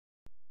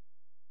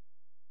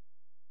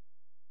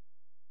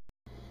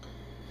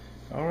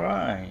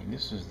Alright,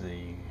 this is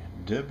the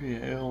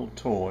WL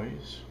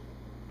Toys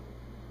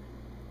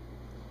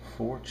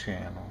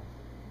 4-channel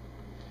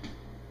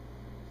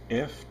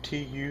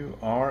FTURE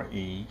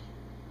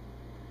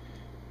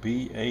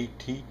BATTLAE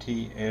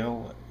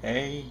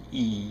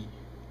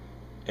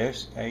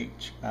SHIP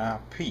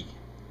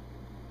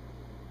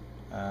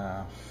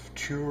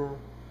Future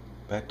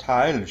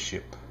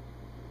Battleship,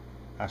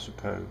 I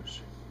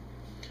suppose.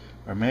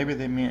 Or maybe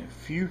they meant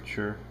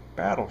future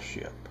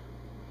battleship,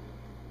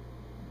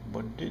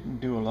 but didn't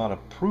do a lot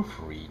of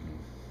proofreading,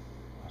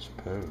 I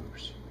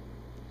suppose.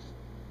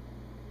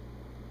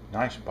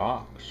 Nice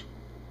box.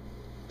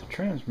 The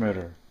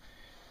transmitter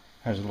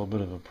has a little bit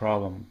of a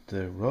problem with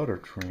the rudder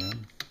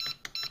trim.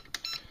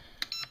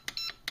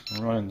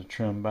 I'm running the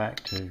trim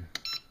back to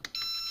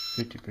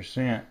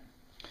 50%,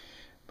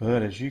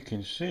 but as you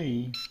can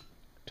see,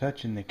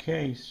 touching the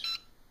case,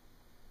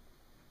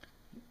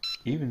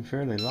 even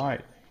fairly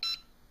lightly,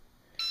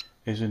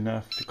 is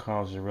enough to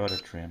cause the rudder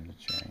trim to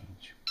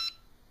change.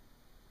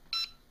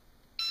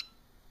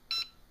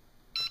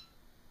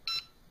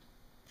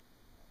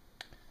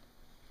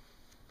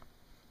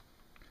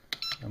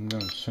 I'm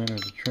going to center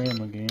the trim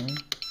again.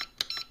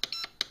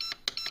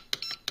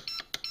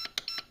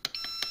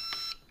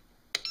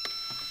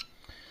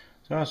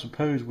 So I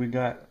suppose we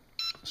got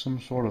some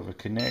sort of a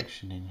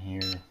connection in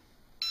here,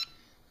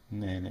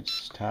 and then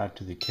it's tied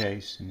to the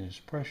case and is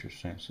pressure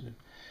sensitive.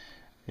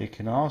 It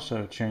can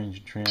also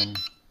change the trim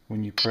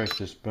when you press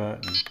this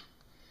button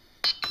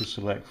to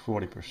select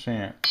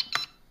 40%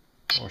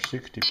 or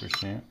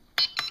 60%,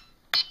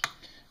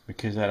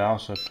 because that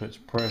also puts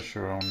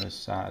pressure on this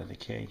side of the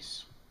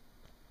case.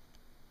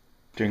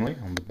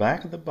 On the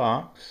back of the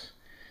box,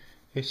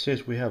 it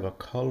says we have a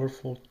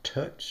colorful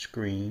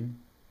touchscreen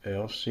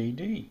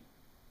LCD.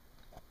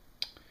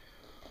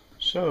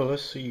 So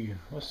let's see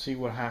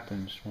what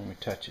happens when we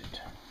touch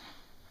it.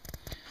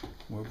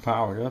 We're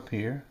powered up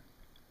here.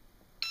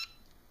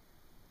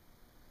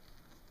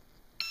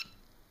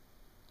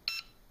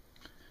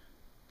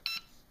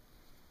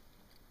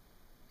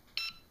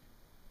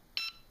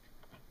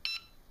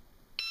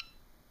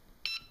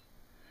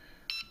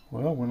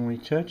 Well, when we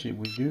touch it,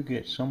 we do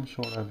get some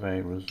sort of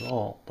a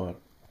result,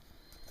 but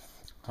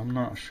I'm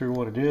not sure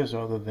what it is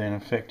other than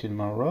affecting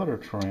my rudder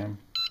trim.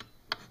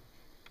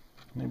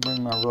 Let me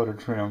bring my rudder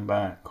trim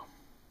back.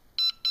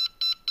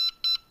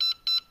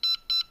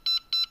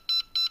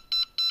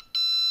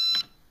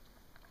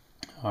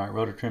 Alright,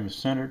 rudder trim is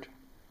centered.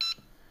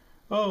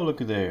 Oh,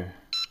 look at there.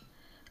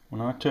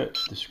 When I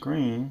touch the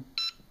screen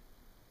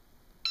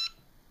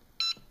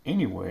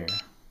anywhere,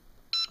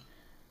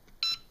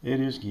 it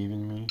is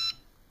giving me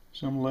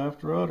some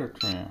left rudder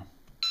trim.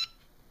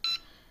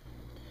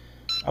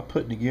 I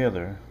put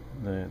together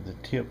the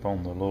tip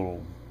on the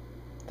little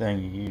thing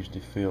you use to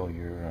fill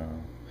your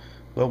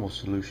bubble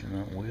solution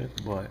up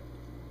with, but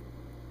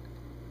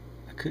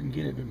I couldn't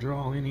get it to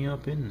draw any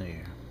up in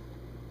there.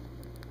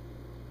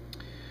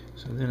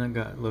 So then I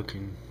got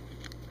looking,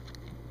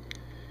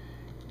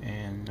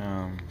 and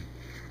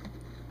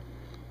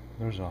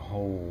there's a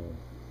hole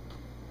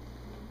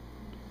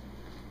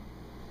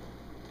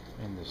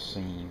in the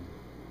seam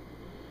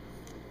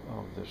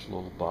of this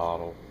little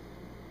bottle,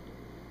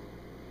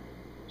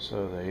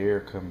 so the air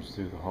comes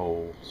through the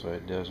hole so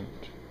it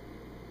doesn't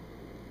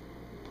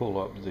pull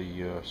up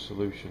the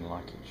solution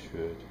like it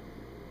should.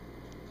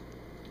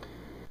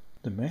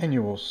 The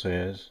manual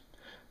says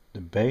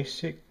the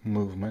basic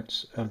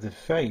movements of the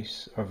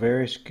face are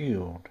very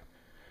skilled.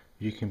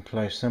 You can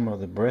play some of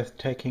the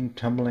breathtaking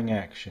tumbling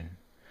action.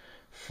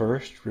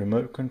 First,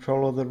 remote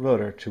control of the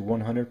rudder to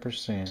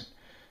 100%,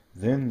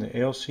 then the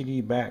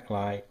LCD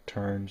backlight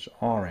turns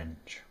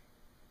orange.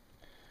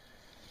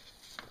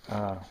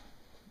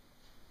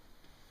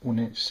 When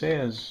it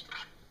says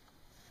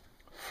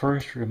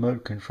first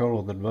remote control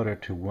of the rudder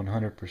to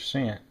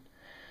 100%,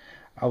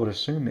 I would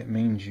assume it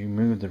means you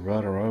move the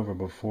rudder over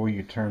before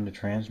you turn the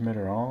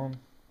transmitter on.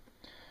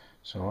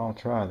 So I'll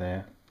try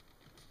that.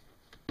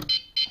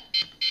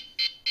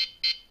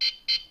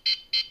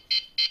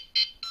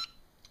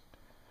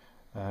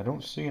 I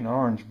don't see an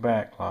orange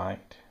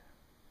backlight,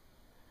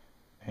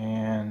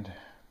 and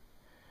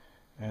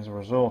as a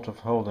result of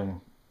holding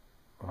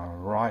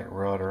right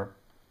rudder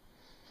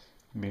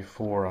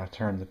before I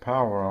turn the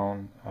power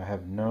on, I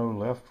have no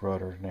left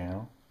rudder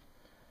now.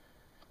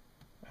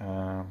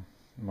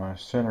 My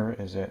center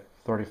is at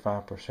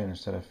 35%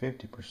 instead of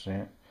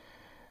 50%,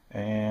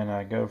 and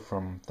I go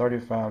from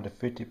 35 to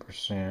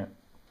 50%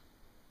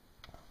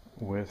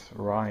 with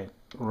right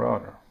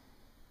rudder.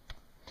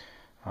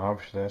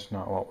 Obviously that's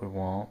not what we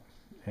want,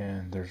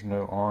 and there's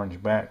no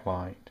orange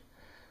backlight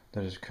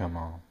that has come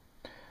on.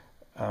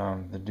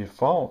 The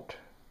default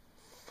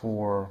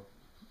for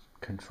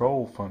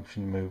control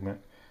function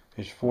movement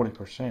is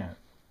 40%.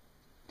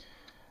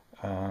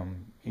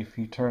 If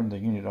you turn the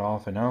unit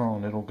off and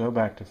on, it'll go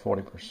back to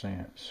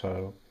 40%.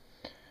 So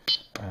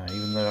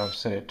even though I've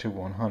set it to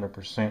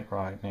 100%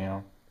 right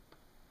now,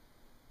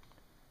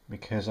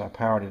 because I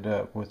powered it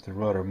up with the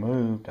rudder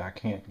moved, I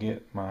can't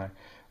get my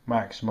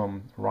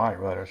maximum right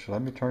rudder. So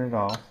let me turn it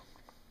off.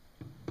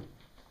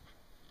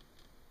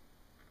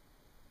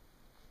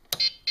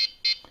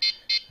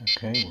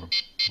 Okay,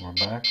 we're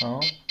back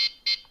on.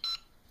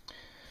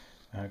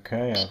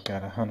 Okay, I've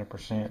got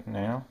 100%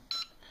 now,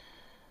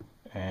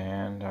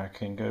 and I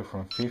can go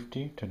from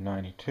 50 to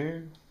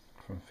 92,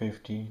 from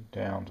 50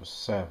 down to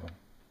 7.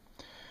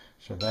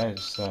 So that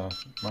is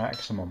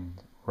maximum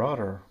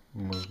rudder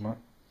movement.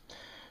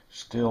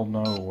 Still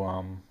no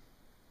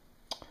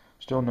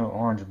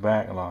orange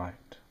backlight.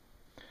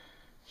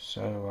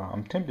 So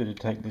I'm tempted to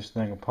take this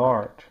thing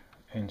apart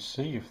and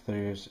see if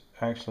there's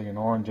actually an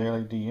orange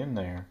LED in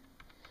there,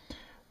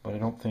 but I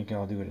don't think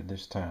I'll do it at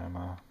this time.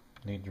 I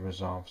need to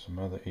resolve some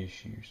other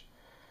issues.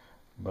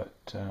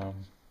 But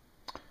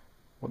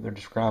what they're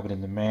describing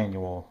in the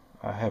manual,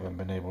 I haven't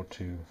been able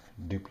to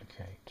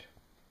duplicate.